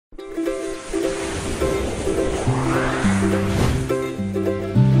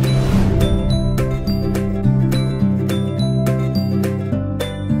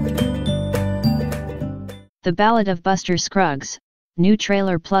The Ballad of Buster Scruggs, new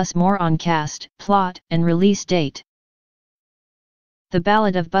trailer plus more on cast, plot, and release date. The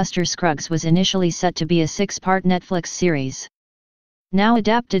Ballad of Buster Scruggs was initially set to be a 6-part Netflix series. Now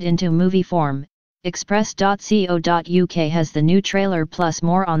adapted into movie form, Express.co.uk has the new trailer plus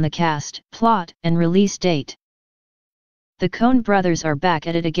more on the cast, plot, and release date. The Coen Brothers are back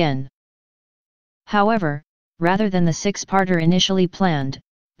at it again. However, rather than the 6-parter initially planned,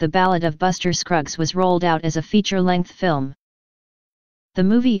 The Ballad of Buster Scruggs was rolled out as a feature-length film. The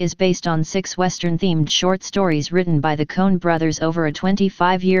movie is based on 6 Western-themed short stories written by the Coen Brothers over a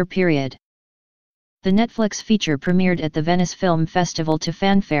 25-year period. The Netflix feature premiered at the Venice Film Festival to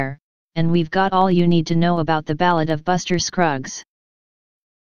fanfare, and we've got all you need to know about The Ballad of Buster Scruggs.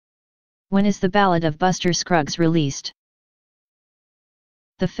 When is The Ballad of Buster Scruggs released?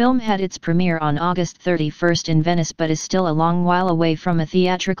 The film had its premiere on August 31 in Venice but is still a long while away from a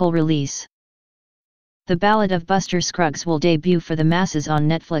theatrical release. The Ballad of Buster Scruggs will debut for the masses on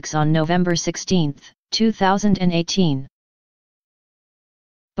Netflix on November 16, 2018.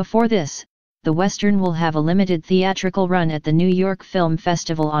 Before this, the Western will have a limited theatrical run at the New York Film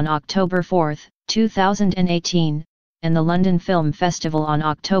Festival on October 4, 2018, and the London Film Festival on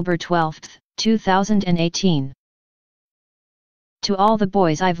October 12, 2018. To All the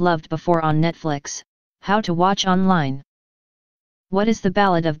Boys I've Loved Before on Netflix, How to Watch Online. What is The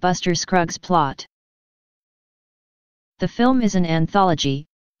Ballad of Buster Scruggs' plot? The film is an anthology,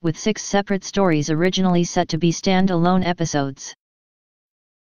 with 6 separate stories originally set to be stand-alone episodes.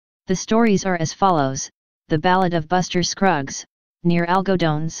 The stories are as follows: The Ballad of Buster Scruggs, Near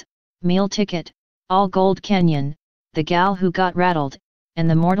Algodones, Meal Ticket, All Gold Canyon, The Gal Who Got Rattled, and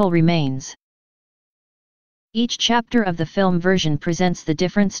The Mortal Remains. Each chapter of the film version presents the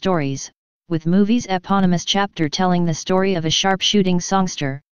different stories, with movie's eponymous chapter telling the story of a sharpshooting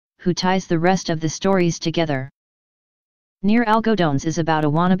songster, who ties the rest of the stories together. Near Algodones is about a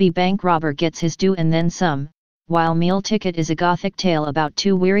wannabe bank robber gets his due and then some, while Meal Ticket is a gothic tale about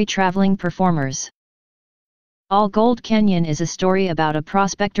 2 weary traveling performers. All Gold Canyon is a story about a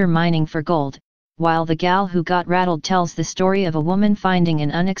prospector mining for gold, while The Gal Who Got Rattled tells the story of a woman finding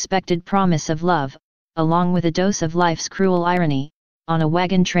an unexpected promise of love, along with a dose of life's cruel irony, on a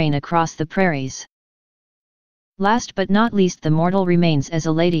wagon train across the prairies. Last but not least, The Mortal Remains as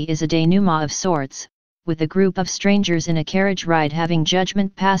a lady is a denouement of sorts, with a group of strangers in a carriage ride having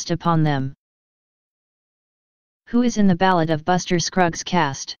judgment passed upon them. Who is in The Ballad of Buster Scruggs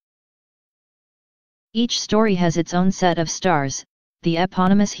cast? Each story has its own set of stars, the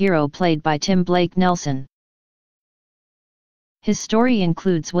eponymous hero played by Tim Blake Nelson. His story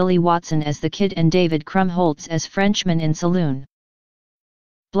includes Willie Watson as the Kid and David Krumholtz as Frenchman in Saloon.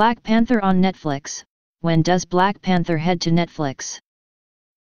 Black Panther on Netflix. When does Black Panther head to Netflix?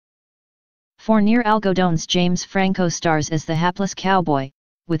 For Near Algodones, James Franco stars as the hapless cowboy,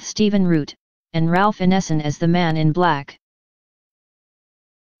 with Stephen Root and Ralph Ineson as the Man in Black.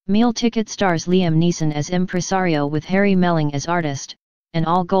 Meal Ticket stars Liam Neeson as impresario with Harry Melling as artist, and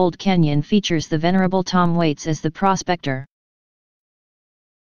All Gold Canyon features the venerable Tom Waits as the prospector.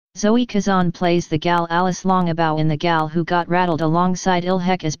 Zoe Kazan plays the gal Alice Longabout in The Gal Who Got Rattled alongside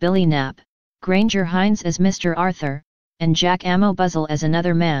Ilhek as Billy Knapp, Granger Hines as Mr. Arthur, and Jack Amo Buzzle as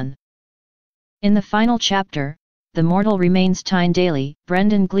another man. In the final chapter, The Mortal Remains, Tyne Daly,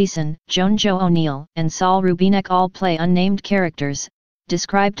 Brendan Gleeson, Joan Jo O'Neill, and Saul Rubinek all play unnamed characters,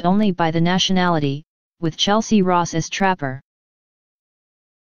 described only by the nationality, with Chelsea Ross as Trapper.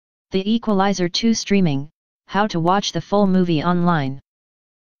 The Equalizer 2 streaming. How to watch the full movie online.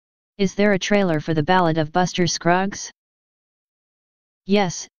 Is there a trailer for The Ballad of Buster Scruggs?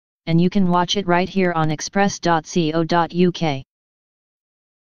 Yes, and you can watch it right here on express.co.uk.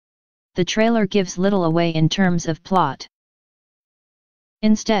 The trailer gives little away in terms of plot.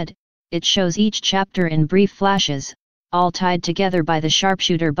 Instead, it shows each chapter in brief flashes, all tied together by the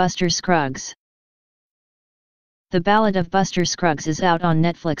sharpshooter Buster Scruggs. The Ballad of Buster Scruggs is out on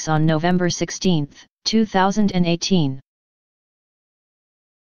Netflix on November 16, 2018.